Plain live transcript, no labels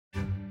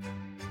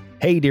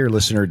Hey, dear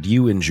listener, do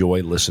you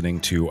enjoy listening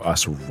to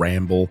us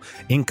ramble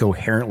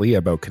incoherently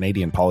about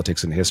Canadian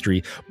politics and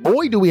history?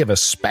 Boy, do we have a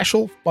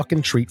special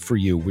fucking treat for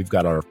you. We've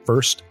got our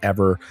first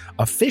ever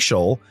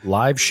official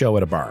live show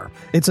at a bar.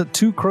 It's at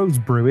Two Crows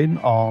Brewing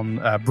on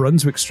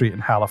Brunswick Street in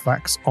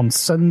Halifax on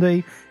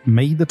Sunday,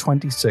 May the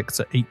 26th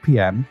at 8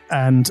 p.m.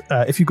 And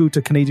if you go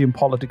to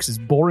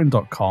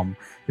CanadianPoliticsIsBoring.com,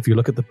 if you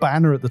look at the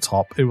banner at the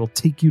top, it will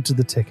take you to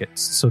the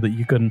tickets so that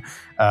you can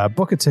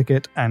book a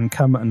ticket and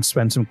come and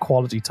spend some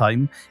quality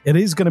time. It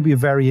is going to be a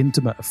very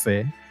intimate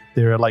affair.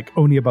 There are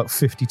only about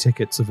 50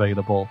 tickets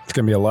available. It's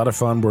going to be a lot of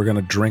fun. We're going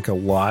to drink a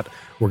lot.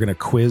 We're going to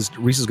quiz.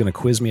 Reese is going to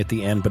quiz me at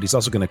the end, but he's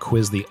also going to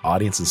quiz the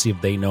audience and see if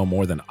they know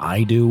more than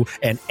I do.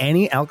 And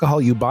any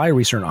alcohol you buy,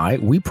 Reese and I,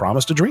 we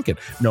promise to drink it,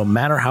 no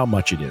matter how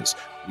much it is.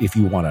 If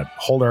you want to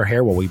hold our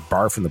hair while we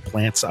barf from the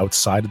plants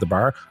outside of the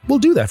bar, we'll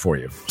do that for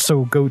you.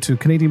 So go to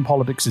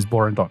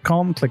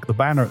CanadianPoliticsIsBoring.com, click the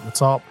banner at the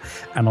top,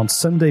 and on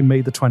Sunday, May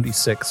the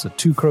 26th at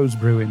Two Crows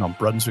Brewing on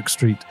Brunswick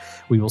Street,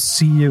 we will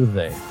see you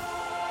there.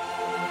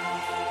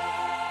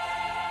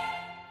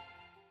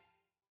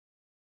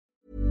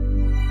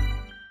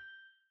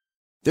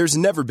 There's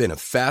never been a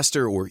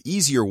faster or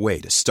easier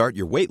way to start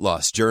your weight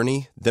loss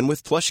journey than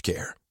with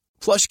PlushCare.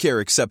 PlushCare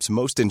accepts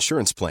most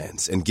insurance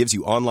plans and gives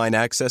you online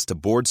access to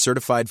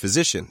board-certified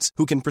physicians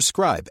who can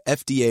prescribe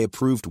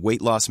FDA-approved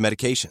weight loss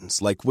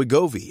medications like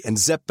Wegovy and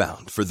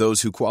Zepbound for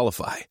those who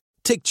qualify.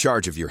 Take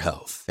charge of your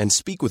health and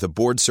speak with a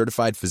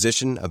board-certified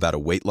physician about a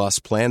weight loss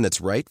plan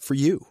that's right for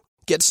you.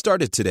 Get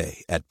started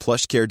today at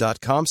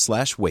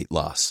plushcare.com/weight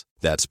loss.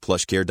 That's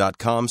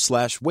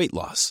plushcare.com/weight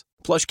loss.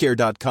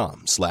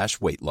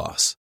 plushcare.com/weight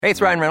loss. Hey, it's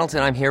Ryan Reynolds,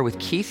 and I'm here with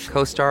Keith,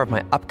 co-star of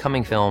my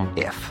upcoming film,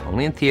 If,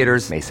 only in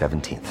theaters May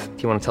 17th.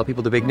 Do you want to tell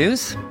people the big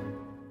news?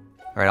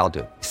 All right, I'll do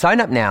it. Sign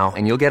up now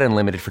and you'll get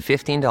unlimited for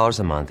 $15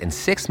 a month and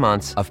 6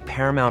 months of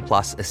Paramount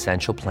Plus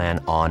Essential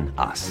Plan on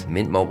us.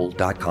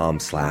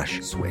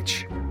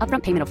 MintMobile.com/switch.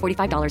 Upfront payment of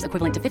 $45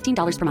 equivalent to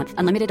 $15 per month.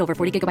 Unlimited over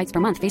 40 gigabytes per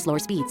month. Face lower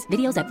speeds.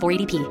 Videos at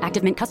 480p.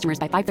 Active Mint customers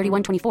by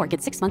 531.24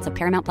 get 6 months of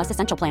Paramount Plus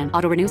Essential Plan.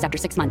 Auto renews after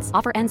 6 months.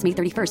 Offer ends May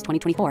 31st,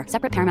 2024.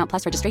 Separate Paramount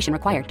Plus registration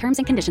required. Terms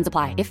and conditions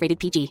apply if rated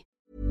PG.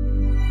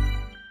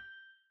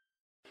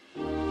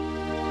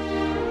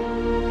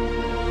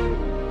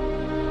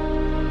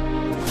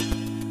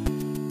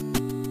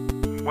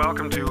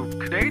 Welcome to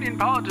Canadian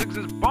Politics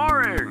is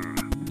Boring.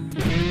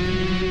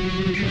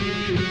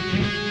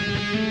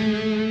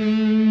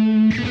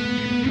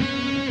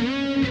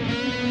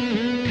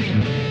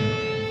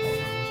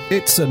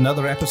 It's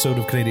another episode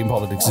of Canadian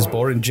Politics is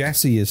Boring.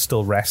 Jesse is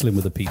still wrestling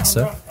with a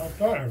pizza.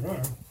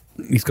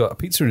 He's got a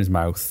pizza in his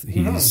mouth.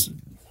 He's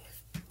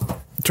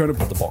trying to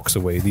put the box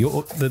away.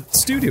 The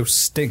studio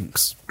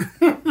stinks.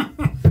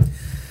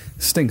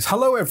 Stinks.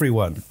 Hello,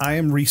 everyone. I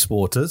am Reese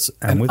Waters,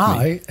 and with me...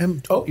 I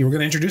am... Oh, you were going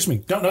to introduce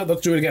me. No,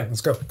 let's do it again.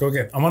 Let's go. Go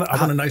again. I want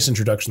a nice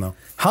introduction, though.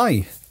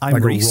 Hi, I'm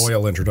like Reese. A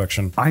royal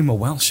introduction. I'm a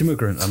Welsh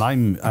immigrant, and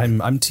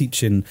I'm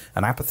teaching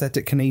an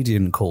apathetic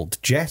Canadian called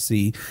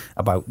Jesse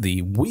about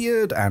the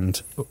weird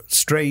and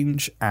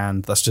strange,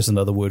 and that's just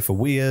another word for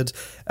weird,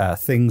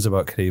 things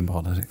about Canadian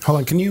politics. Hold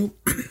on. Can you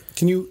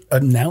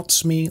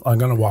announce me? I'm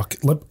going to walk...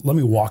 Let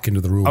me walk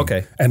into the room.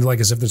 Okay. And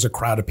as if there's a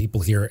crowd of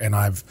people here, and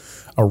I've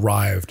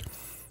arrived...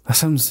 That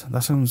sounds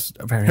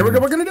very... Here we go.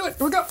 We're going to do it.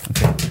 Here we go.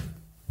 Okay.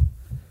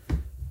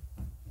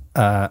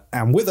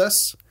 And with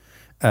us,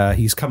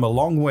 he's come a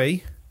long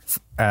way,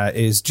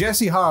 is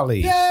Jesse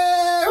Harley.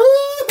 Yeah!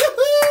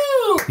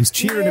 Woo-hoo-hoo! He's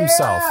cheering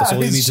himself. That's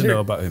all you need to know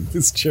about him.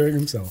 He's cheering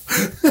himself.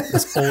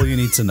 That's all you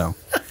need to know.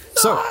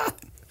 So,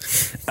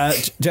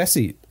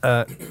 Jesse,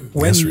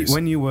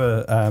 when you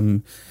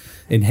were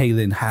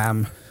inhaling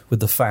ham with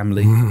the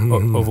family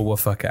over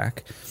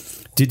Wafakak,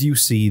 did you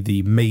see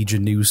the major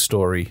news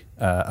story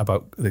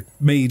about the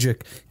major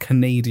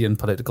Canadian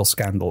political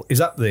scandal? Is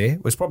that there?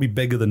 It was probably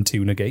bigger than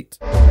Tunagate.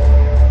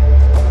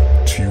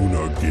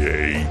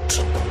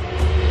 Tunagate.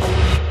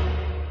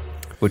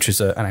 Which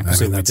is an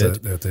episode we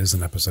did. That is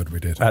an episode we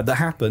did. That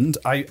happened.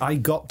 I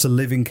got to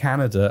live in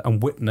Canada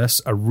and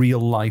witness a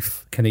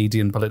real-life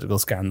Canadian political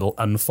scandal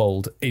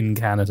unfold in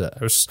Canada.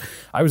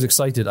 I was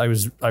excited. I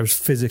was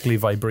physically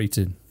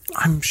vibrating.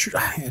 I'm sure...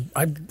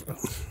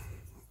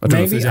 I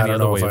don't think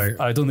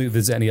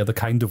there's any other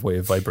kind of way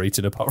of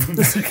vibrating apart from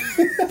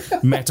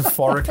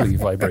metaphorically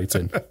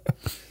vibrating.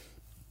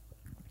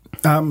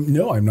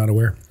 No, I'm not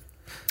aware.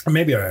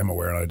 Maybe I am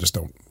aware and I just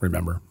don't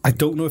remember. I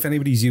don't know if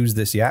anybody's used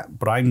this yet,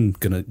 but I'm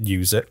going to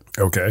use it.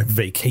 Okay.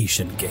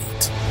 Vacation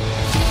Gate.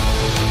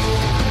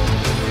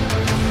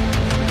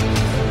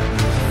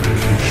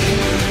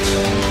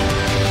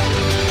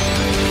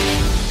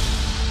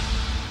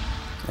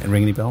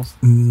 Ring any bells?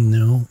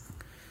 No.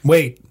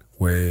 Wait.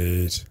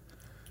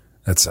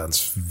 That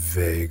sounds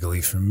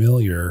vaguely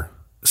familiar.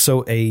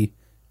 So a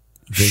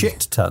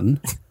shit ton.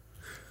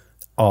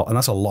 Oh, and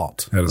that's a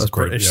lot. That's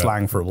British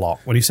slang for a lot.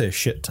 When you say a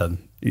shit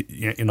ton,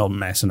 you're not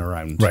messing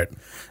around. Right.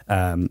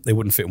 They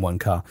wouldn't fit in one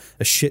car.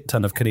 A shit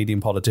ton of Canadian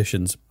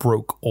politicians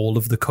broke all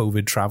of the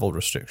COVID travel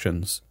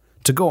restrictions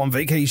to go on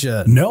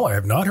vacation. No, I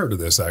have not heard of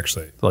this,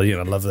 actually. Well,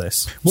 I love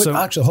this. Wait,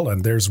 actually, hold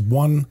on. There's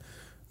one.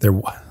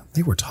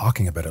 They were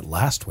talking about it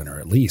last winter,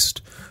 at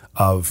least,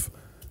 of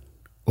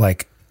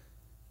like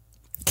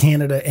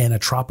Canada and a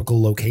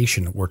tropical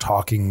location. We're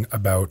talking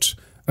about,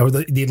 or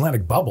the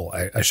Atlantic bubble,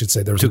 I should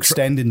say. There was to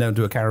extending down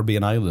to a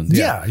Caribbean island.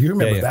 Yeah, you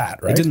remember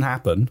that, right? It didn't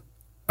happen.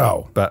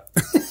 Oh, but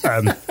I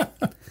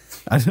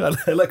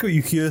like how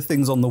you hear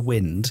things on the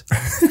wind,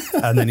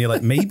 and then you're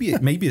like, maybe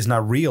it's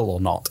now real or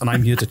not, and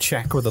I'm here to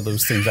check whether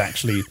those things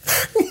actually.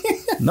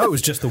 No, it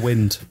was just the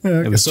wind.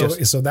 It was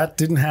so that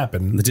didn't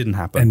happen. It didn't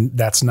happen, and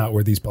that's not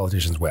where these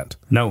politicians went.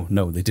 No,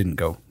 they didn't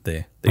go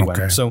there. They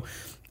went. So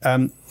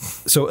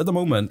at the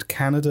moment,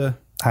 Canada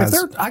has.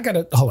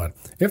 Hold on.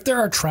 If there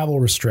are travel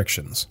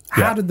restrictions,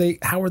 how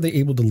are they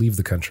able to leave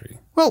the country?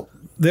 Well,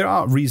 there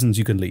are reasons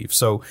you can leave.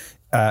 So.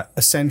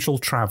 Essential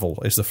travel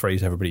is the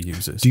phrase everybody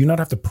uses. Do you not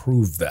have to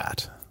prove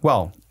that?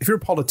 Well, if you're a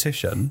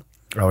politician,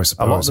 a lot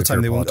of the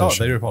time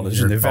they're a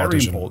politician. They're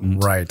very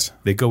important. Right.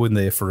 They go in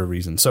there for a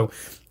reason. So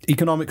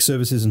economic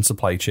services and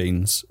supply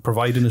chains,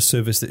 providing a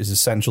service that is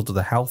essential to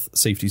the health,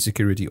 safety,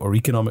 security, or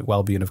economic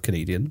well-being of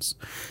Canadians,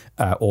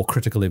 or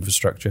critical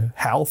infrastructure,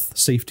 health,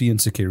 safety, and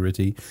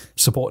security,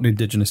 supporting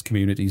Indigenous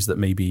communities that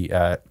maybe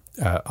are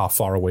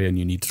far away and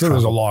you need to travel.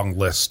 There's a long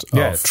list.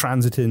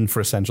 Transiting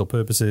for essential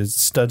purposes,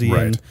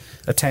 studying,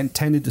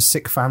 attending to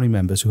sick family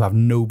members who have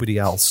nobody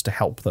else to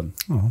help them.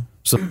 Oh.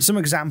 So some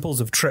examples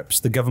of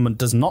trips the government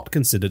does not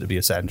consider to be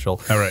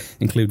essential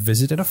include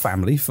visiting a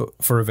family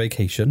for a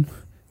vacation,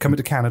 coming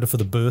to Canada for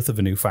the birth of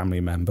a new family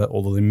member,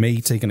 although they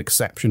may take an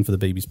exception for the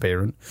baby's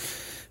parent,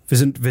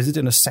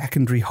 visiting a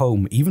secondary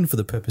home, even for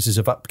the purposes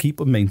of upkeep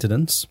and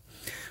maintenance,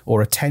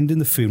 or attending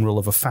the funeral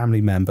of a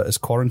family member, as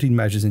quarantine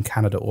measures in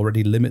Canada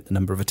already limit the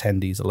number of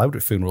attendees allowed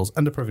at funerals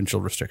under provincial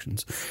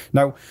restrictions.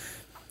 Now,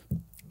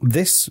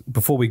 this,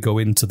 before we go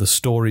into the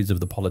stories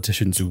of the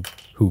politicians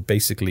who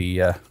basically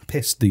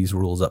pissed these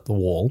rules up the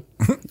wall,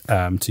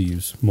 to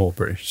use more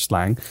British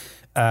slang,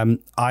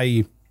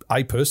 I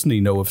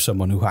personally know of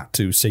someone who had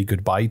to say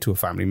goodbye to a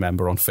family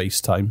member on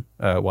FaceTime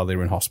while they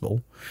were in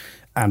hospital.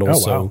 And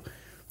also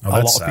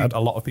a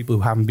lot of people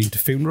who haven't been to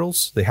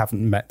funerals, they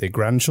haven't met their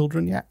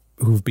grandchildren yet,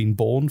 who've been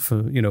born for,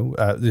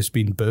 there's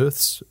been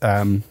births,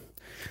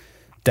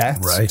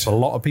 deaths. Right. A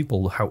lot of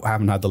people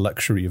haven't had the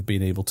luxury of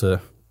being able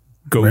to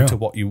go to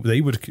what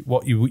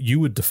you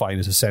would define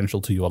as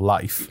essential to your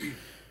life,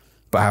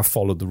 but have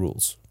followed the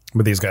rules.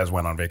 But these guys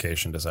went on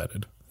vacation,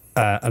 decided.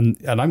 And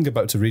I'm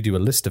about to read you a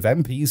list of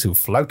MPs who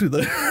flouted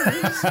the.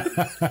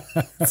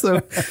 So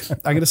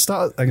I'm going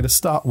to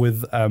start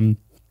with.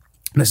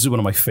 This is one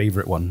of my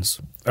favourite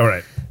ones. All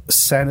right.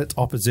 Senate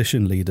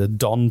opposition leader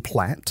Don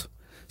Platt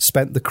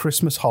spent the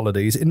Christmas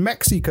holidays in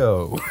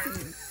Mexico.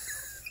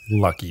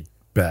 Lucky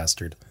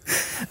bastard.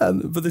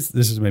 But this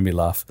has made me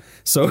laugh.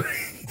 So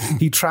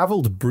he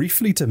travelled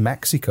briefly to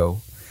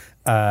Mexico,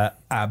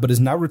 but has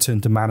now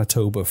returned to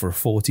Manitoba for a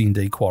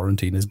 14-day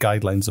quarantine as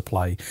guidelines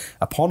apply.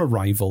 Upon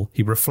arrival,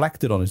 he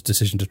reflected on his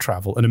decision to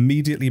travel and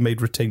immediately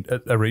made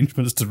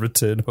arrangements to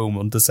return home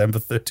on December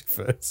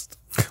 31st.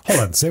 Hold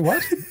on, say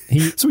what?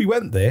 So he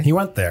went there.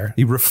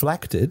 He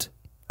reflected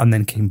and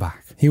then came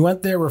back. He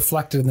went there,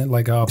 reflected, and then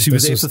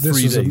this was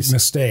 3 days. A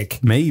mistake.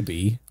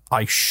 Maybe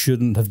I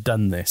shouldn't have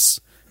done this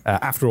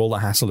after all the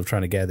hassle of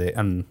trying to get it,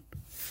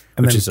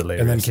 which is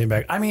hilarious. And then came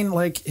back.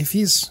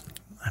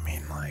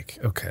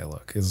 Okay,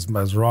 look,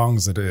 as wrong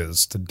as it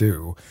is to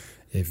do,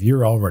 if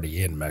you're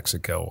already in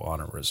Mexico on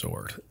a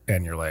resort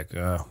and you're like,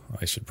 oh,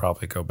 I should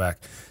probably go back,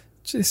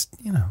 just,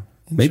 enjoy.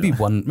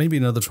 Maybe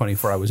another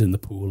 24 hours in the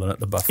pool and at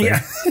the buffet.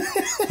 Yeah.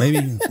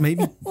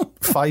 maybe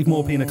 5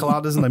 more pina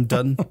coladas and I'm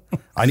done.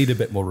 I need a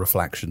bit more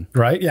reflection.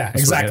 Right? Yeah,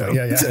 exactly.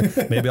 Yeah.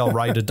 Maybe I'll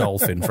ride a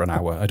dolphin for an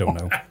hour. I don't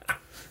know.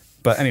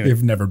 But anyway.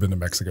 You've never been to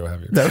Mexico,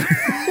 have you? No.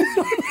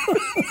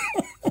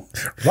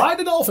 Ride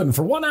a dolphin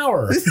for 1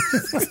 hour.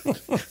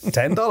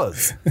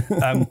 $10.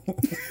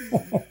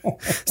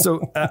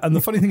 And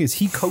the funny thing is,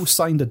 he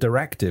co-signed a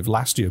directive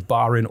last year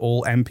barring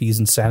all MPs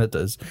and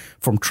senators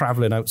from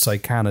traveling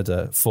outside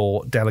Canada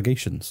for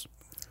delegations.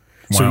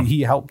 Wow. So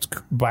he helped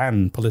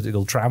ban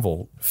political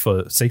travel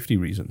for safety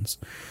reasons,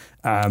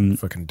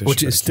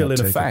 which is still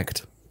in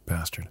effect.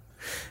 Bastard.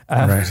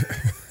 Right.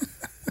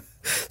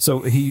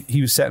 So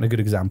he was setting a good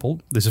example.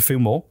 There's a few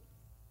more.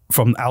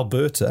 From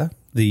Alberta,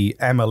 the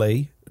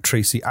MLA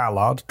Tracy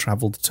Allard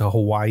travelled to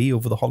Hawaii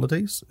over the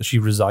holidays. She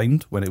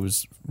resigned when it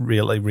was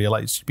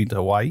realised she'd been to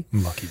Hawaii.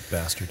 Lucky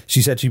bastard.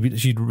 She said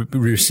she'd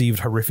received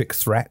horrific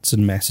threats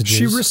and messages.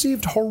 She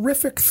received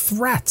horrific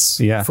threats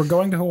for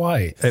going to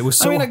Hawaii. It was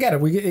so. I get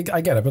it.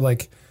 I get it. But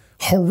like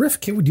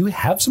horrific. Do you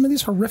have some of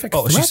these horrific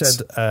threats? She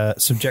said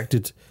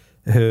subjected.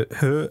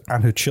 Her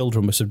and her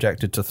children were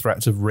subjected to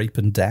threats of rape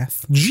and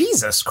death.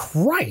 Jesus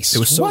Christ!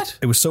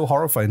 It was so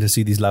horrifying to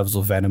see these levels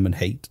of venom and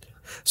hate.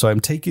 So I'm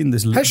taking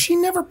this. Has she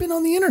never been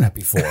on the internet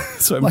before?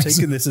 So I'm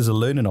taking this as a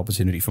learning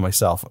opportunity for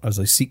myself as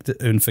I seek to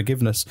earn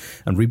forgiveness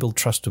and rebuild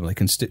trust with my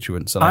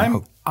constituents.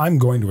 And I'm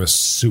going to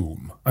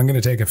assume, I'm going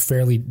to take a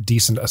fairly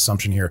decent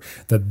assumption here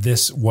that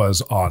this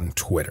was on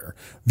Twitter,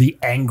 the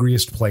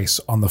angriest place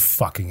on the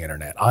fucking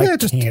internet. I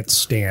can't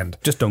stand.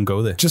 Just don't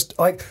go there. Just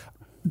like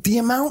the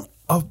amount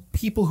of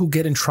people who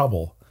get in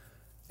trouble.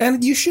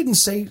 And you shouldn't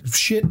say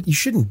shit. You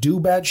shouldn't do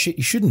bad shit.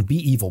 You shouldn't be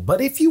evil. But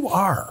if you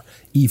are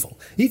evil,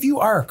 if you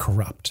are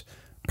corrupt,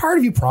 part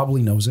of you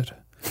probably knows it.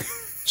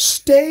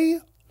 Stay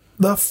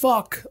the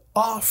fuck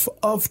off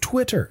of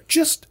Twitter.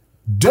 Just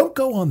don't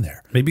go on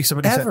there. Maybe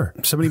somebody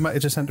might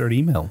have just sent her an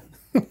email.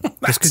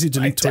 Just because you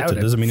delete Twitter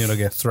doesn't mean you don't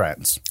get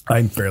threats.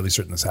 I'm fairly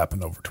certain this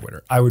happened over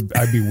Twitter.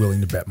 I'd be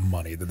willing to bet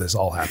money that this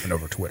all happened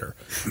over Twitter.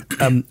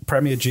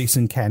 Premier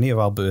Jason Kenney of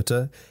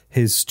Alberta,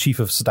 his chief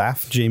of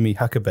staff, Jamie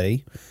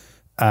Huckabee,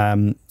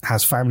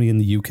 has family in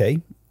the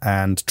UK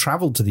and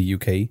travelled to the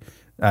UK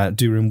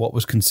during what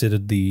was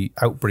considered the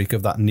outbreak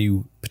of that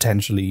new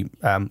potentially,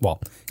 the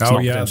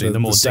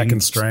more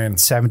second strain,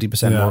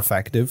 70% more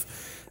effective,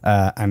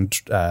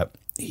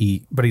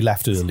 he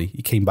left early.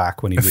 He came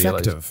back when he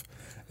realised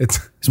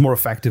it's more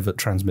effective at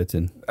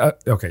transmitting.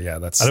 Okay, yeah,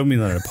 that's. I don't mean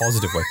that in a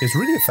positive way. It's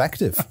really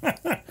effective.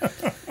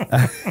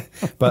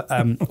 But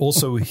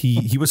also,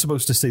 he was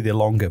supposed to stay there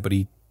longer, but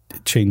he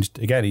changed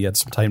again. He had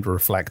some time to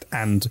reflect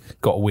and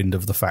got wind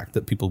of the fact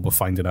that people were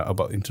finding out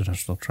about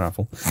international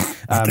travel.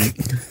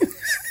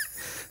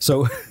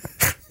 So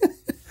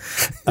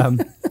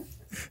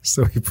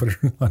you put it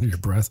under your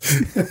breath.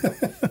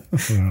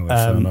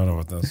 I don't know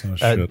what that's. Oh,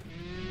 shit.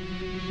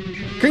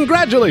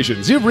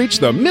 Congratulations, you've reached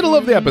the middle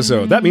of the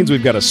episode. That means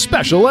we've got a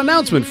special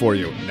announcement for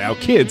you. Now,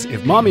 kids,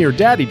 if mommy or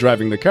daddy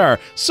driving the car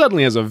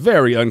suddenly has a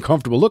very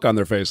uncomfortable look on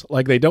their face,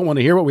 like they don't want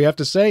to hear what we have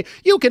to say,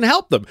 you can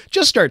help them.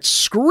 Just start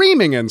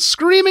screaming and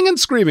screaming and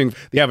screaming.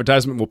 The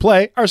advertisement will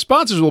play, our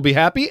sponsors will be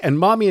happy, and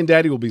mommy and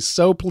daddy will be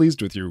so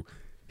pleased with you.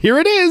 Here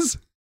it is.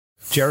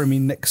 Jeremy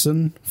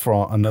Nixon,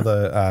 for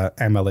another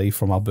MLA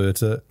from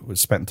Alberta,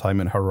 spent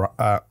time in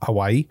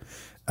Hawaii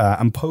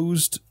and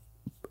posed...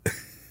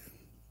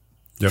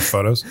 You have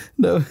photos?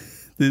 No.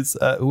 There's,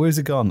 where's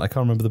it gone? I can't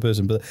remember the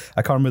person, but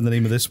I can't remember the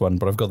name of this one,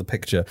 but I've got the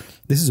picture.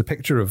 This is a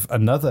picture of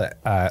another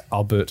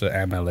Alberta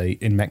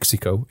MLA in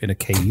Mexico in a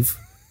cave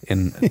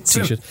in a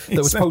t-shirt that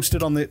was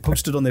posted on their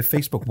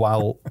Facebook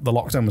while the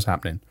lockdown was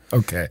happening.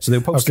 Okay. So they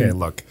were posting. Okay,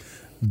 look,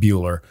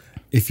 Bueller,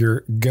 if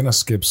you're going to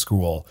skip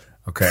school,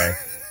 okay,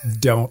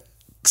 don't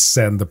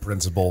send the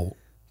principal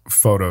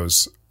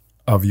photos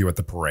of you at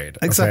the parade.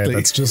 Exactly. Okay?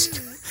 That's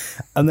just...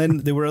 And then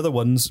there were other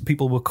ones.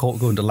 People were caught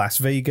going to Las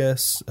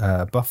Vegas,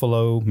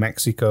 Buffalo,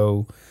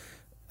 Mexico.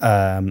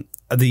 The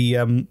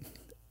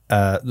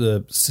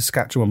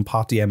Saskatchewan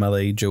Party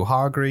MLA, Joe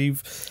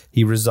Hargrave,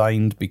 he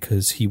resigned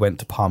because he went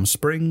to Palm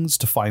Springs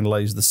to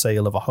finalize the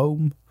sale of a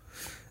home.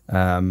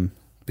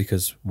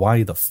 Because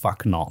why the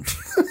fuck not?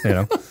 You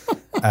know?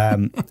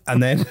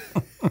 And then,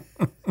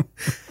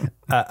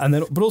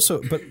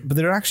 but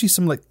there are actually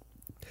some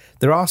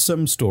there are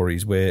some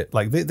stories where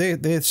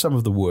they're some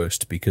of the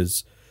worst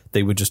because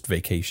they were just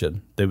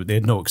vacation. They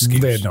had no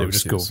excuse. They would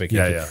just go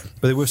vacation. Yeah.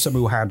 But there were some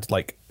who had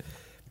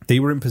they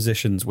were in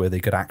positions where they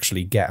could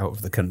actually get out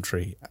of the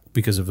country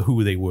because of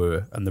who they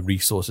were and the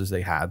resources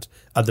they had.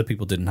 Other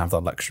people didn't have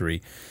that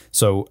luxury.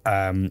 So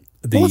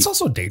it's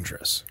also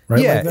dangerous,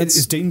 right? Yeah,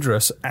 it's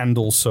dangerous and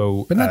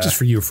also, but not just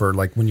for you. For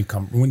when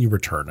you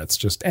return, it's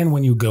just, and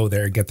when you go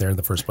there, get there in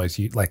the first place,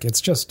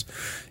 it's just,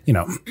 I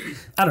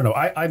don't know.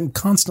 I'm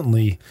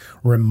constantly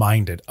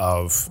reminded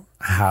of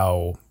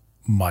how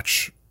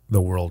much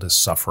the world is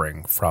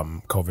suffering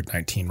from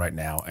COVID-19 right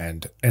now,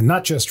 and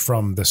not just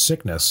from the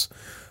sickness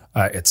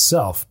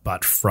itself,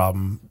 but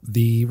from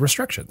the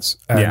restrictions.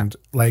 And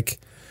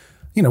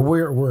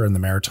we're in the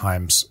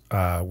Maritimes,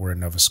 we're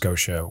in Nova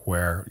Scotia,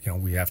 where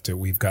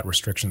we've got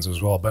restrictions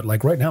as well. But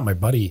right now, my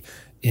buddy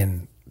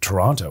in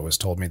Toronto has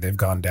told me they've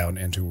gone down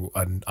into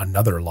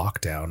another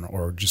lockdown,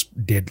 or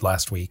just did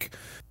last week.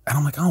 And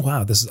I'm like, oh,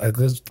 wow, this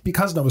is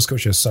because Nova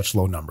Scotia has such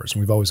low numbers,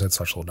 and we've always had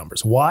such low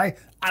numbers. Why?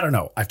 I don't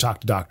know. I've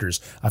talked to doctors.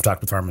 I've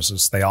talked with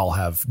pharmacists. They all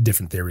have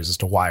different theories as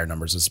to why our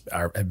numbers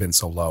have been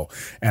so low,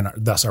 and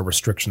thus our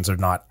restrictions are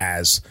not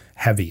as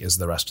heavy as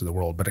the rest of the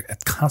world. But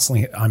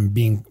I'm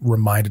being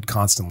reminded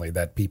constantly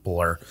that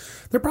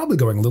they're probably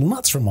going a little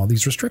nuts from all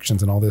these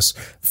restrictions and all this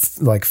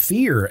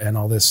fear and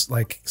all this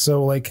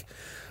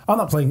I'm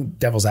not playing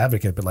devil's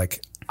advocate, but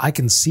I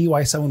can see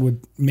why someone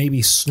would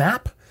maybe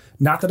snap.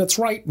 Not that it's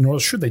right, nor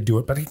should they do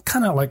it, but he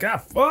kind of oh my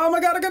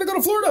God, I got to go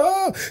to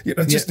Florida.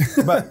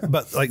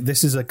 But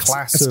this is a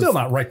class. It's still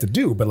not right to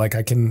do, but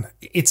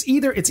it's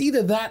either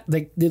that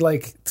they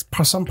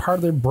some part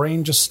of their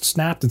brain just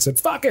snapped and said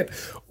fuck it,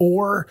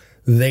 or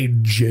they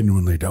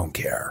genuinely don't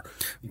care.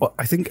 Well,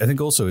 I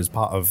think also is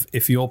part of,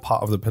 if you're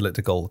part of the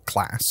political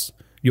class,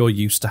 you're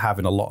used to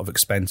having a lot of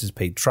expenses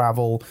paid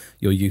travel.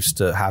 You're used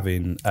to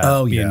having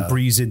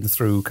breezing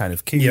through kind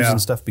of queues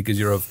and stuff because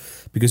you're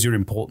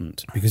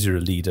important, because you're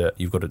a leader.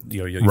 You've got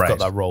you've got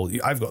that role.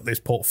 I've got this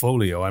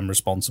portfolio. I'm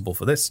responsible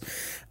for this.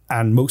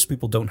 And most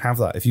people don't have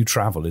that. If you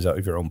travel, it's out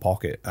of your own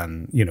pocket,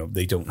 and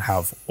they don't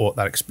have all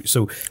that experience.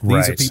 So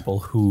these are people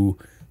who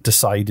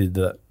decided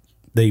that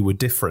they were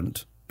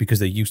different because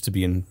they used to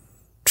be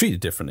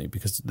treated differently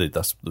because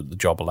that's the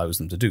job allows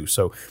them to do.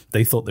 So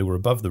they thought they were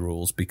above the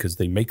rules because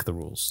they make the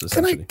rules.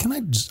 Essentially.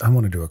 I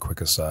want to do a quick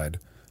aside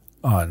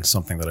on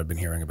something that I've been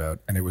hearing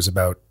about, and it was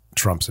about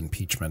Trump's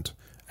impeachment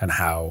and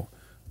how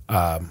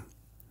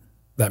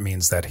that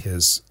means that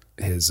his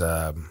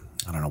I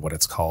don't know what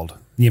it's called,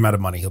 the amount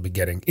of money he'll be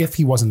getting if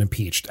he wasn't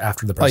impeached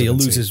after the presidency.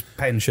 He'll lose his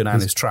pension and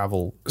his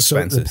travel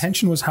expenses. So the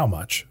pension was how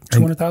much?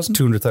 $200,000?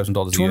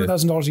 $200,000 a year.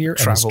 $200,000 a year.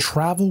 And his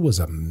travel was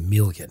 $1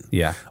 million.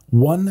 Yeah.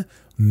 $1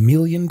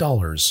 million.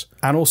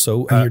 And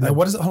also, now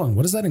what does it? Hold on.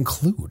 What does that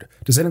include?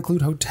 Does that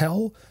include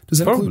hotel? Does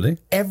that include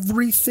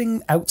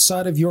everything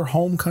outside of your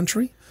home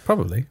country?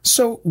 Probably.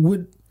 So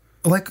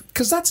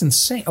because that's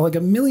insane. Like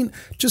 $1 million.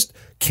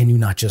 Can you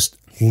not just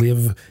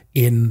live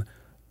in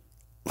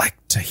like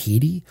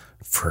Tahiti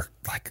for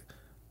like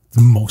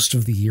most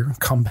of the year and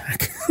come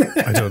back?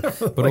 I don't.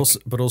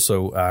 But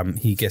also,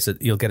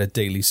 he'll get a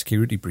daily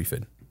security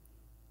briefing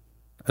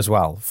as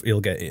well.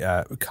 He'll get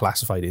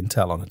classified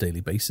intel on a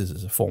daily basis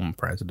as a former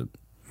president.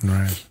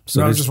 Right.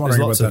 So I was just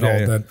wondering about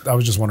that. I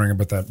was just wondering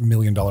about that $1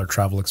 million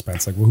travel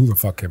expense. Like, well, who the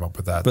fuck came up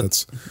with that?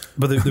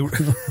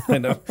 I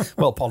know.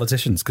 Well,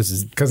 politicians, because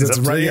it's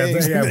right.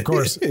 Yeah, of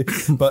course.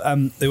 But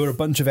there were a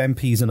bunch of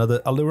MPs and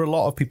there were a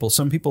lot of people.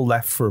 Some people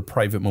left for a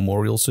private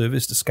memorial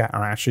service to scatter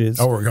ashes.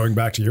 Oh, we're going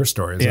back to your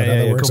story. Is that how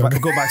that works?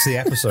 Go back to the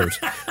episode.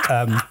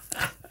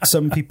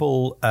 Some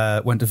people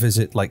went to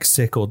visit like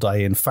sick or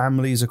dying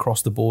families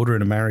across the border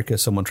in America.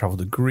 Someone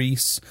traveled to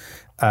Greece.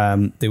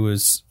 There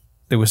was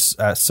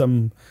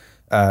some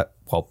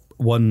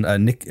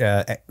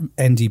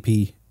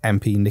NDP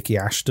MP Nikki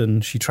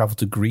Ashton. She travelled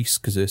to Greece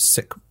to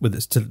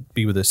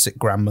be with her sick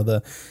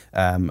grandmother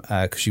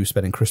because she was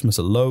spending Christmas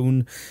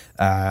alone.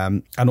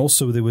 And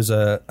also there was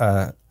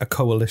a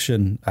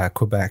coalition,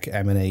 Quebec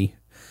MNA,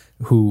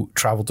 who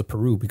travelled to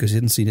Peru because he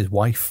hadn't seen his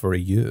wife for a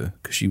year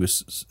because she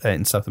was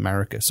in South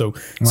America. So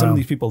some of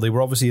these people, they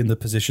were obviously in the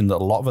position that a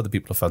lot of other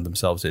people have found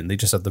themselves in. They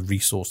just had the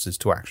resources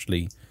to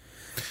actually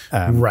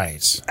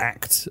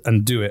act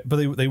and do it,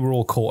 but they were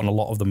all caught, and a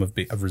lot of them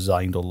have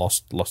resigned or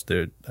lost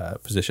their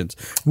positions.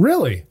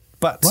 Really?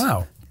 But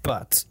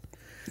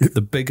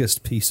the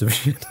biggest piece of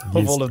shit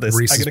of all of this,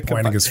 Reese is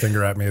pointing his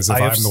finger at me as if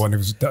I'm the one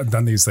who's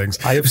done these things.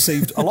 I have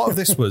saved a lot of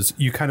this. Was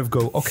you kind of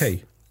go,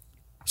 okay,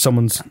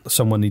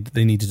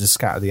 they needed to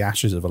scatter the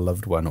ashes of a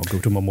loved one or go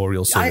to a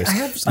memorial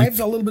service. I have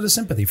a little bit of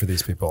sympathy for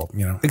these people,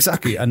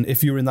 Exactly. And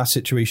if you're in that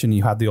situation,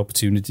 you had the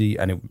opportunity,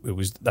 and it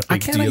was that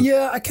big deal.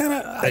 Yeah, I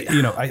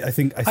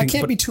think I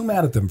can't be too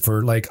mad at them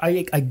for like.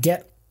 I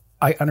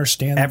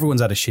understand.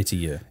 Everyone's had a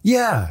shitty year.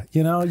 Yeah,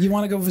 you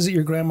want to go visit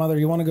your grandmother.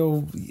 You want to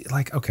go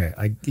like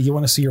you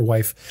want to see your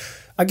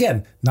wife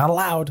again. Not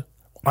allowed.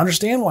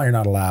 Understand why you're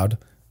not allowed.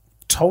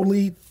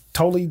 Totally.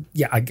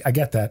 Yeah, I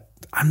get that.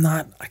 I'm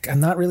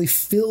not really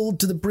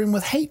filled to the brim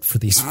with hate for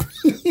these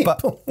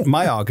people. But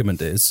my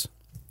argument is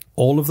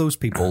all of those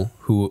people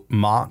who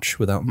march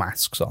without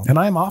masks on. And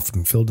I'm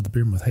often filled to the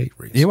brim with hate,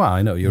 Reese. You are,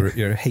 I know.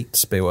 You're a hate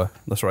spewer.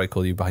 That's what I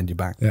call you behind your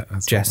back. Yeah,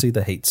 Jesse,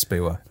 the hate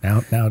spewer.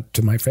 Now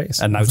to my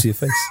face. And now to your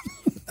face.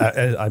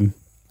 I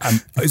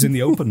was in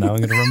the open now. I'm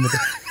going to run with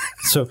it.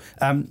 So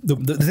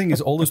the thing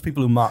is, all those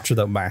people who march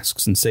without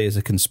masks and say it's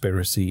a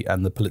conspiracy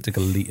and the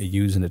political elite are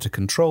using it to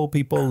control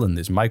people and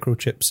there's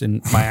microchips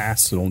in my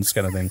ass and all this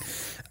kind of thing.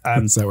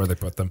 Is that where they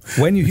put them?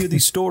 When you hear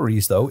these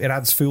stories, though, it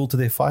adds fuel to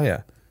their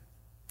fire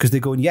because they're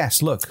going,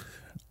 yes, look.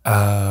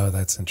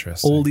 That's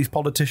interesting. All these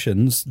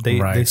politicians,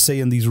 they're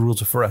saying these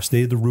rules are for us.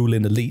 They're the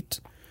ruling elite,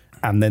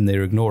 and then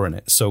they're ignoring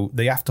it. So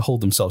they have to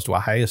hold themselves to a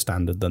higher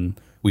standard than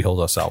we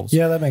hold ourselves.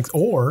 Yeah, that makes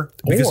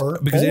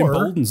because it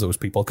emboldens those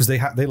people because they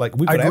like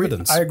we've got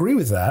evidence. I agree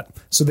with that.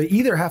 So they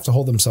either have to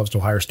hold themselves to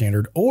a higher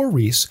standard, or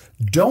Reese,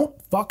 don't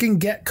fucking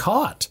get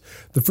caught.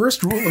 The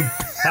first rule of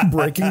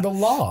breaking the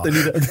law.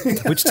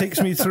 Which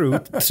takes me through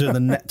to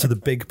the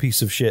big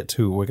piece of shit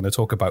who we're going to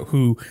talk about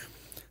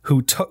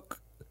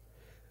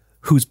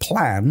whose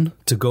plan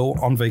to go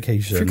on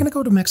vacation. If you're going to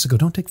go to Mexico,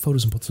 don't take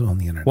photos and put them on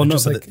the internet. Well, no,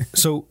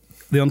 so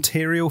the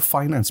Ontario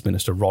Finance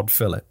Minister, Rod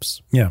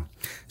Phillips. Yeah.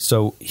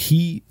 So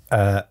he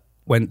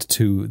went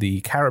to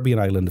the Caribbean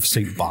island of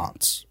St.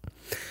 Bart's.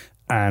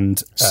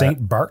 And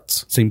St.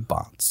 Bart's? St.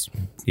 Bart's.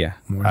 Yeah.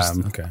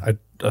 Okay.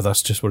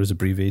 That's just what it's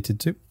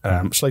abbreviated to.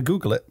 Shall I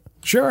Google it?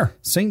 Sure.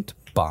 St.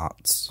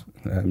 Bart's.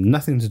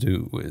 Nothing to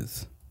do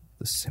with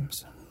The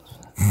Simpsons.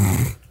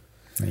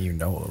 You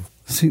know of.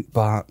 St.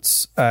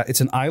 Bart's.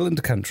 It's an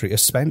island country, a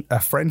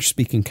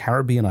French-speaking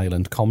Caribbean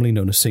island commonly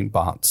known as St.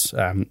 Bart's.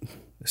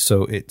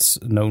 So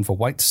it's known for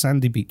white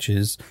sandy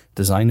beaches,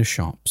 designer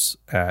shops.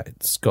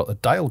 It's got a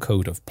dial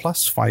code of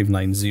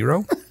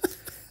 +590.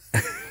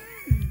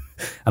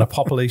 and a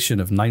population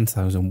of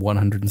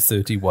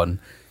 9,131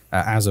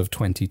 as of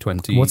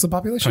 2020. What's the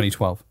population?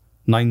 2012.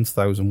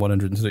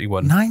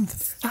 9,131.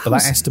 9,000. But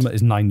that estimate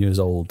is 9 years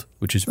old,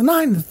 which is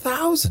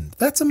 9,000.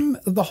 That's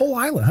the whole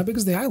island. How big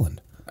is the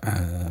island?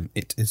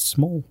 it is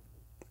small.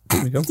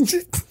 There we go.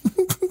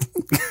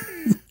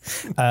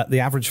 The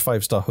average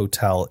 5-star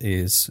hotel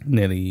is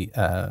nearly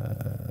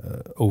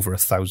over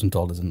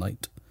 $1,000 a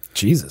night.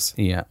 Jesus.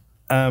 Yeah.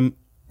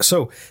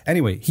 So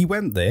anyway, he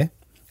went there,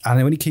 and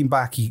then when he came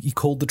back, he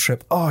called the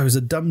trip, it was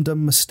a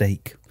dumb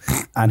mistake.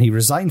 And he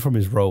resigned from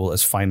his role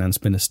as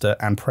finance minister,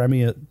 and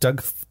Premier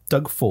Doug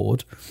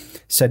Ford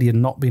said he had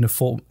not been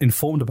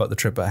informed about the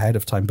trip ahead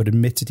of time, but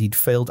admitted he'd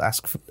failed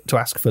to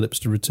ask Phillips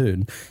to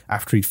return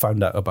after he'd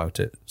found out about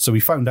it. So he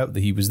found out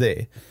that he was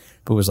there,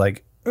 but was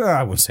like,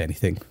 I won't say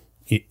anything.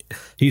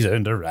 He's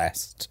under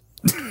arrest.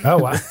 Oh,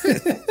 wow.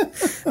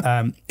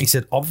 He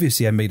said,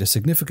 obviously I made a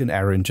significant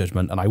error in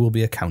judgment and I will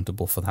be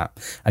accountable for that.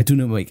 I do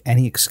not make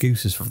any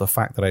excuses for the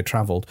fact that I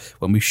travelled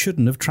when we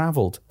shouldn't have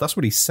travelled. That's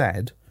what he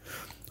said.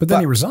 But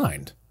then he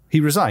resigned. He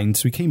resigned,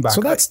 so he came back.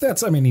 So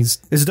that's I mean, it's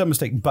a dumb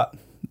mistake, but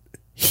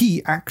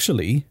he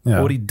actually,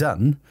 what he'd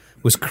done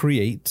was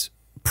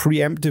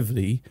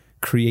preemptively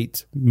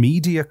create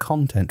media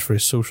content for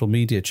his social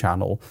media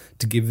channel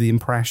to give the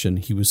impression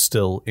he was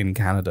still in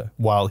Canada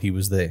while he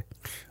was there.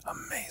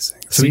 Amazing.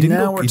 So he didn't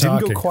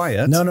go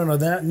quiet. No.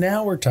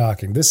 Now we're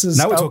talking. This is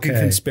talking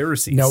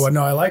conspiracies. No,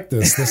 I like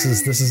this.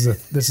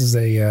 This is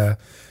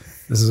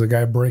a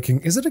guy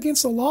breaking. Is it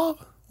against the law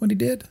what he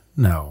did?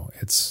 No,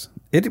 it's.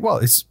 I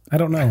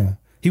don't know.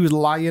 He was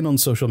lying on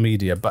social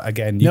media, but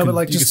again, you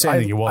can say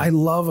anything you want. I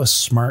love a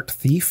smart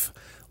thief.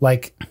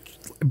 Like,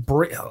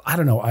 I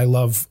don't know. I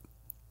love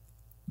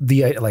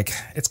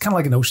it's kind of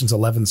like an Ocean's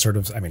 11 sort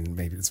of. I mean,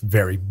 maybe it's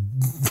very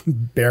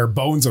bare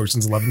bones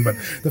Ocean's 11, but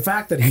the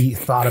fact that he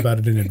thought about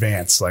it in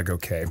advance, like,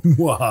 okay,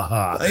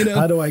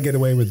 how do I get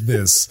away with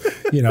this?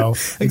 You know,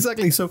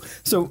 exactly. So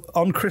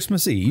on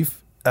Christmas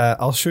Eve,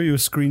 I'll show you a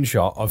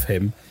screenshot of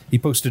him. He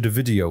posted a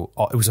video.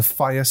 It was a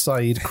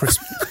fireside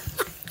Christmas.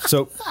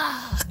 So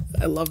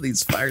I love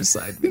these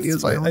fireside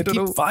videos. I don't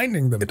know,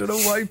 finding them. I don't know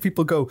why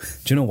people go, do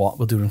you know what?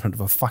 We'll do it in front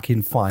of a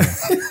fucking fire.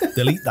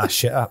 They'll eat that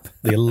shit up.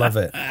 They love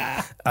it.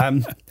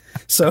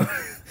 So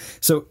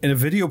in a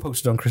video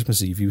posted on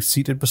Christmas Eve, he was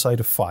seated beside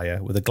a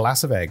fire with a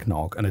glass of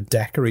eggnog and a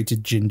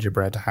decorated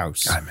gingerbread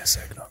house. I miss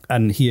eggnog.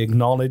 And he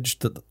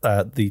acknowledged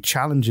that the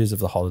challenges of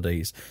the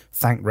holidays,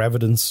 thanked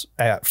residents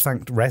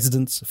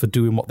for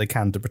doing what they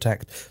can to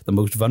protect the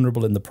most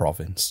vulnerable in the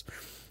province.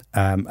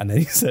 And then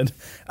he said,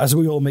 as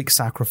we all make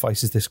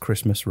sacrifices this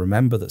Christmas,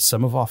 remember that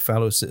some of our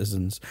fellow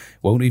citizens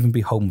won't even be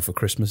home for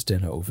Christmas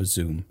dinner over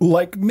Zoom.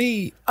 Like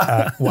me.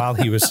 While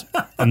he was,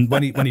 and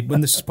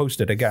when this was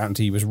posted, I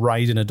guarantee he was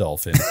riding a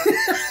dolphin.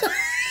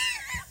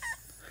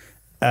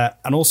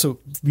 And also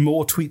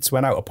more tweets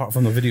went out apart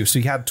from the video. So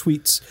he had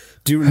tweets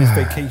during his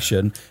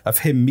vacation of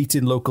him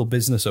meeting local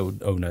business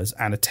owners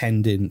and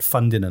attending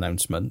funding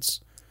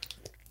announcements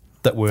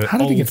that were How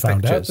did he get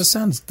found out?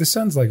 pictures. This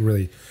sounds like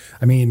really,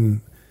 I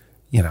mean,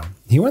 you know,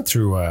 he went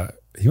through a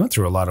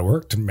lot of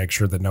work to make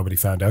sure that nobody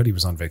found out he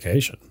was on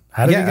vacation.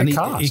 How did he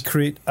get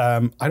caught?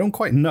 I don't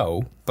quite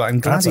know, but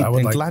I'm glad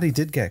glad he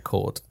did get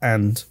caught.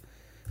 And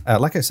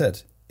like I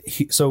said,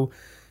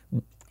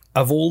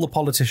 of all the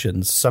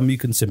politicians, some you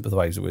can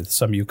sympathise with,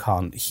 some you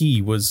can't.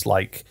 He was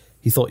like,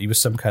 he thought he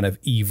was some kind of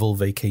evil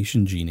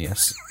vacation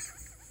genius,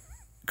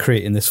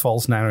 creating this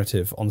false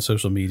narrative on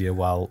social media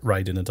while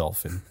riding a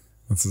dolphin.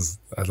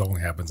 That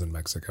only happens in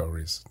Mexico,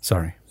 Reese.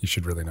 Sorry. You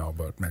should really know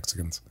about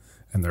Mexicans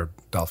and their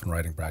dolphin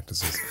riding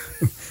practices.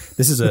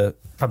 This is a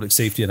public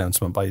safety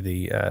announcement by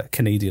the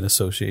Canadian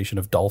Association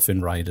of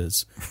Dolphin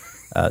Riders.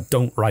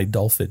 Don't ride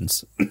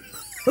dolphins.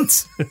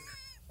 It's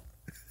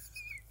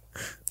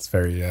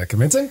very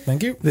convincing.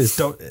 Thank you. It's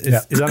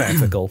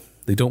unethical.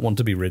 They don't want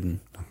to be ridden.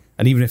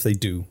 And even if they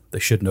do, they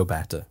should know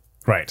better.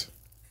 Right.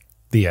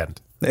 The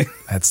end.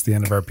 That's the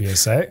end of our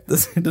PSA.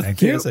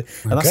 Thank you. And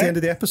that's the end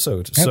of the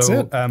episode. That's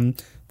it.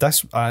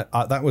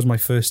 That was my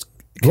first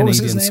Canadian. What was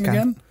his name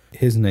again?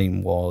 His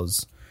name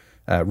was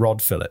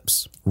Rod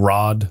Phillips.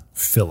 Rod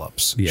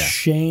Phillips. Yeah.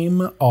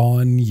 Shame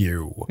on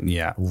you.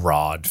 Yeah.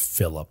 Rod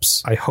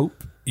Phillips. I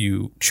hope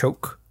you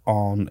choke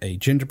on a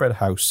gingerbread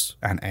house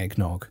and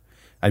eggnog.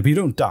 And if you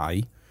don't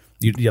die,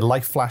 your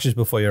life flashes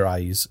before your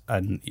eyes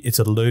and it's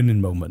a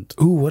learning moment.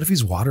 Ooh, what if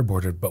he's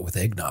waterboarded but with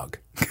eggnog?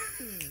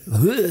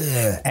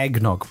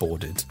 Eggnog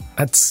boarded.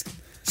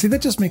 That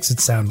just makes it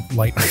sound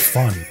light and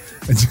fun.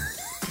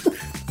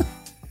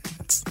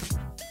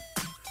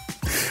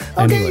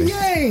 Anyway,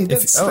 yay!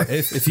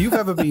 If you've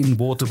ever been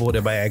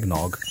waterboarded by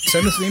eggnog,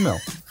 send us an email.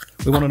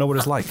 We want to know what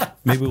it's like.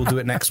 Maybe we'll do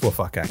it next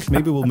Wafakak.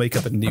 Maybe we'll make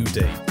up a new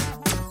day.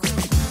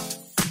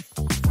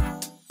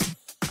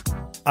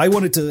 I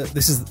wanted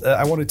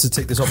to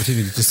take this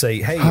opportunity to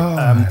say, hey,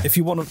 if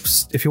you want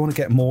to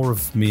get more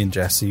of me and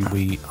Jesse,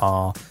 we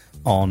are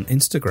on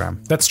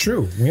Instagram. That's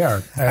true. We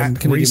are. And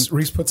Canadian-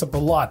 Reese puts up a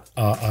lot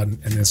on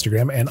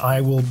Instagram, and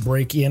I will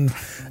break in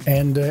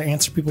and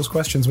answer people's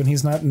questions when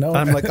he's not. No,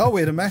 I'm like, oh,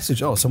 wait, a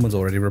message. Oh, someone's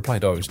already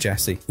replied. Oh, it was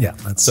Jesse. Yeah,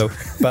 that's so.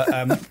 But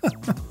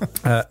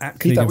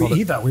at he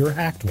Canadian thought we were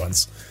hacked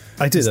once.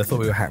 I did. I thought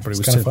we were hacked, but it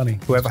was kind of funny.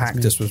 Whoever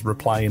hacked us was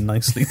replying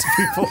nicely to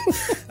people.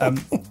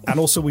 And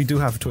also, we do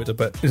have Twitter,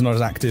 but it's not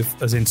as active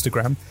as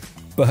Instagram.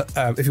 But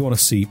if you want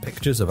to see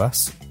pictures of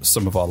us,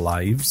 some of our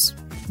lives,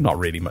 not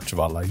really much of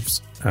our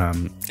lives.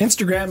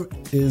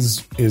 Instagram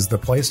is the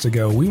place to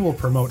go. We will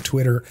promote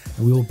Twitter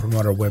and we will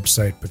promote our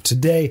website. But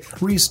today,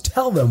 Reese,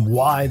 tell them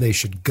why they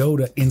should go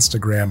to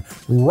Instagram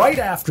right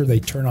after they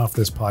turn off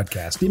this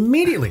podcast.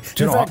 Immediately.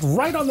 In fact,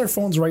 right on their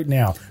phones right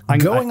now. I'm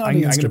going on Instagram.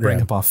 I'm going to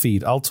bring up our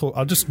feed. I'll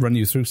just run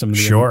you through some of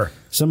the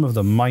some of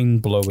the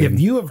mind-blowing. If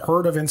you have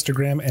heard of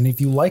Instagram and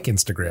if you like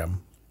Instagram,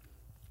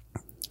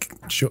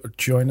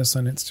 join us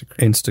on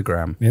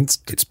Instagram.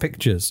 It's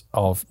pictures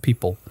of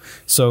people.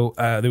 So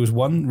there was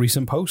one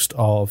recent post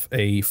of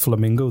a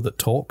flamingo that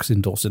talks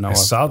endorsing our I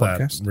saw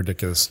podcast. that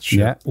ridiculous shit.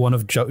 Yeah, one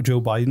of Joe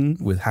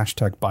Biden with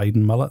hashtag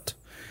Biden mullet.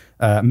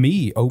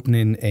 Me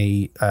opening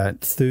a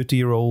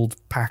 30-year-old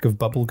pack of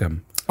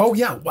bubblegum. Oh,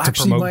 yeah. Well, to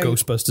promote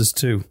Ghostbusters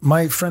 2.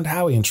 My friend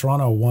Howie in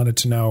Toronto wanted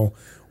to know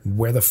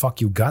where the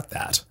fuck you got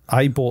that.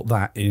 I bought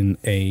that in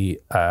a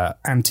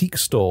antique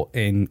store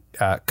in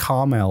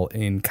Carmel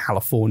in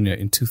California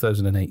in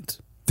 2008.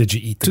 Did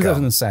you eat the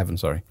 2007,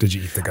 sorry. Did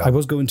you eat the gum? I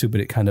was going to,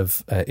 but it kind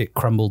of it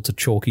crumbled to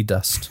chalky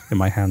dust in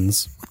my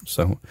hands.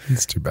 So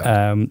it's too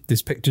bad.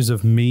 There's pictures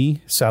of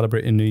me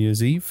celebrating New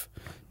Year's Eve,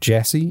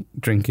 Jesse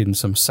drinking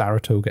some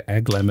Saratoga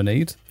egg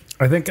lemonade.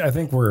 I think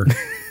we're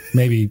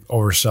maybe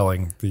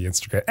overselling the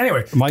Instagram.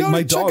 Anyway,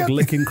 my dog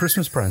licking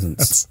Christmas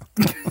presents.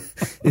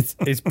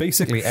 It's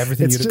basically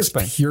everything you'd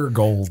expect. It's just pure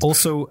gold.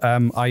 Also,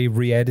 I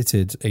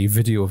re-edited a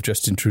video of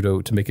Justin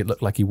Trudeau to make it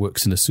look like he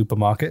works in a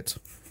supermarket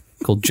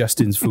called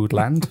Justin's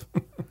Foodland.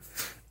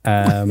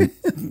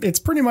 It's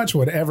pretty much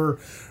whatever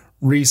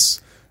Reese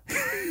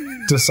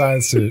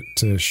decides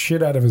to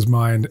shit out of his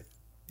mind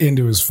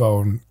into his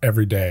phone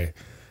every day.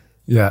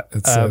 Yeah,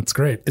 it's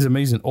great. It's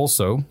amazing.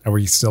 Also, are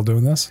we still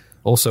doing this?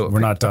 Also, we're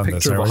not done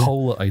this. Of a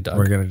hole that I dug.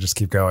 We're going to just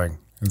keep going.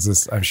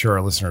 I'm sure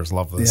our listeners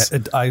love this. Yeah,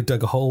 I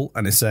dug a hole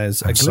and it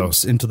says, a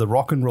glimpse into the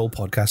rock and roll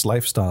podcast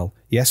lifestyle.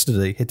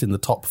 Yesterday, hitting the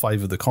top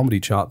 5 of the comedy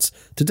charts.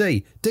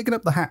 Today, digging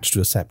up the hatch to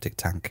a septic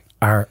tank.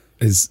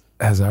 Has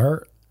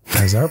our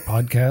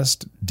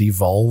podcast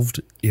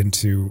devolved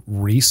into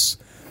Reese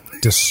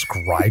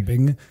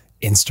describing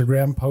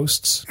Instagram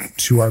posts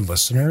to our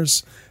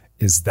listeners?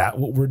 Is that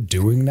what we're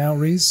doing now,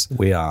 Reese?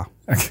 We are.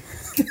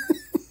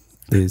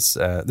 There's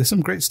some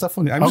great stuff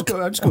on it. I'm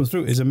just going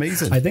through. It's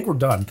amazing. I think we're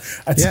done.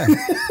 Yeah.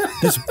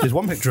 There's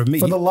one picture of me.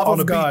 For the love on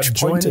of God,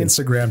 join pointing.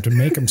 Instagram to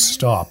make him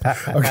stop.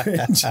 Okay.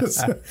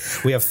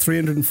 We have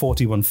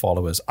 341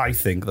 followers. I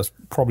think that's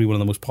probably one of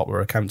the most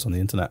popular accounts on the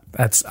internet.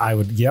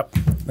 Yep.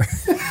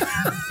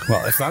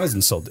 Well, if that is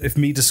insulted, if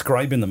me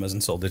describing them as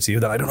insulted to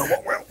you, then I don't know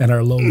what will. And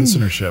our low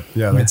listenership.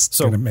 Yeah, that's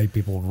going to make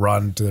people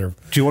run to their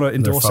Do you want to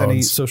endorse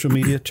any social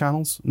media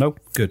channels? No?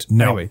 Good.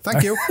 No. Anyway,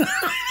 thank you.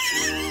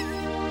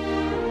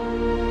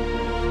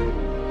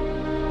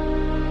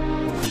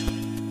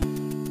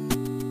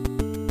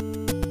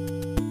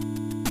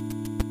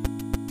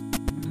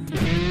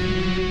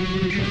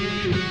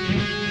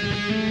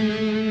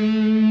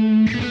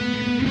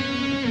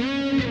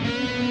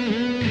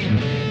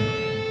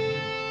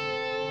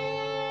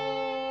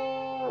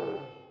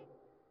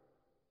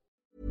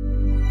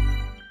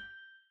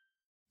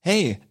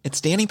 Hey,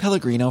 it's Danny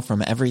Pellegrino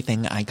from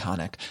Everything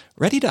Iconic.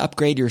 Ready to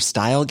upgrade your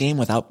style game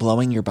without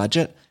blowing your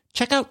budget?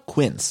 Check out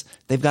Quince.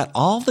 They've got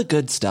all the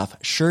good stuff,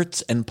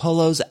 shirts and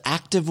polos,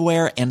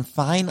 activewear, and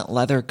fine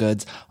leather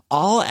goods,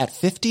 all at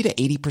 50 to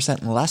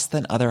 80% less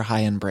than other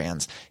high-end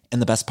brands. And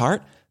the best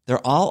part?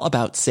 They're all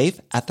about safe,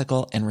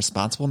 ethical, and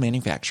responsible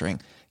manufacturing.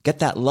 Get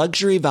that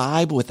luxury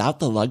vibe without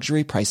the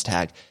luxury price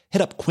tag.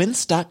 Hit up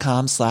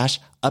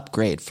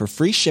quince.com/upgrade for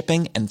free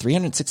shipping and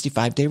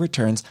 365-day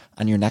returns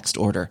on your next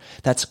order.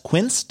 That's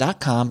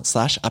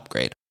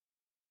quince.com/upgrade.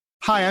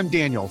 Hi, I'm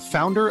Daniel,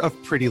 founder of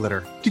Pretty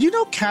Litter. Did you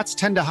know cats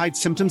tend to hide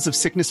symptoms of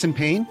sickness and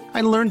pain?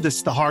 I learned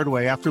this the hard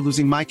way after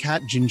losing my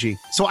cat, Gingy.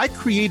 So I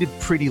created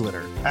Pretty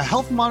Litter, a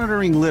health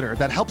monitoring litter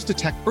that helps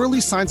detect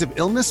early signs of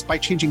illness by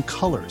changing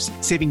colors,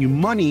 saving you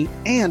money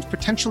and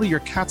potentially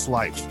your cat's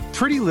life.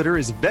 Pretty Litter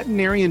is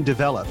veterinarian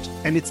developed,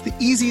 and it's the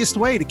easiest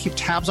way to keep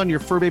tabs on your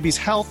fur baby's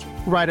health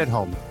right at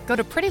home. Go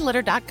to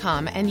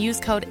prettylitter.com and use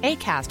code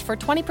ACAST for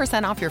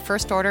 20% off your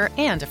first order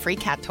and a free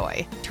cat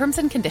toy. Terms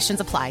and conditions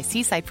apply.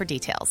 See site for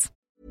details.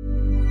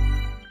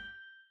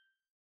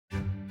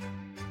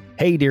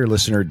 Hey, dear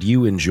listener, do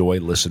you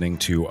enjoy listening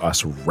to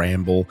us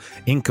ramble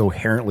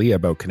incoherently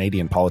about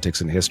Canadian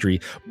politics and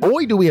history?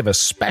 Boy, do we have a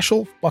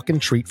special fucking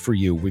treat for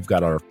you. We've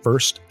got our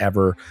first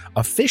ever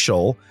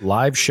official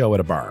live show at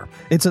a bar.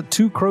 It's at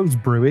Two Crows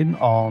Brewing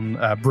on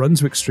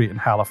Brunswick Street in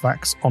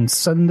Halifax on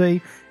Sunday,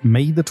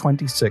 May the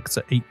 26th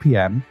at 8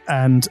 p.m.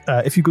 And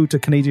if you go to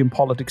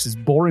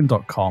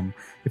CanadianPoliticsIsBoring.com,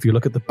 If you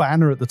look at the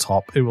banner at the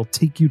top, it will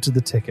take you to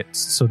the tickets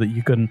so that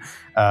you can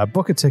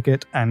book a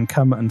ticket and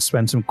come and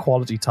spend some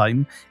quality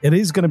time. It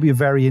is going to be a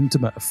very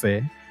intimate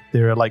affair.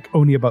 There are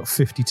only about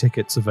 50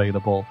 tickets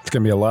available. It's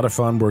going to be a lot of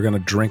fun. We're going to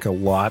drink a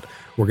lot.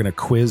 We're going to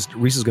quiz.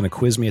 Reese is going to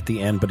quiz me at the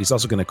end, but he's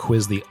also going to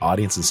quiz the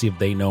audience and see if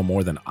they know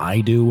more than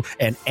I do.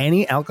 And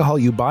any alcohol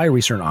you buy,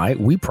 Reese and I,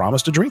 we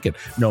promise to drink it,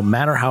 no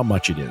matter how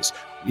much it is.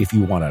 If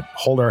you want to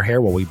hold our hair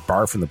while we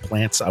barf in the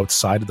plants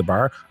outside of the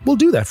bar, we'll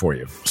do that for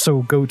you.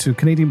 So go to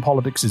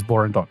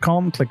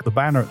CanadianPoliticsIsBoring.com, click the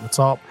banner at the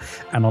top,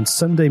 and on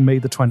Sunday, May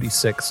the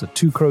 26th at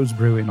Two Crows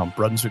Brewing on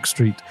Brunswick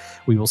Street,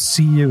 we will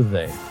see you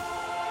there.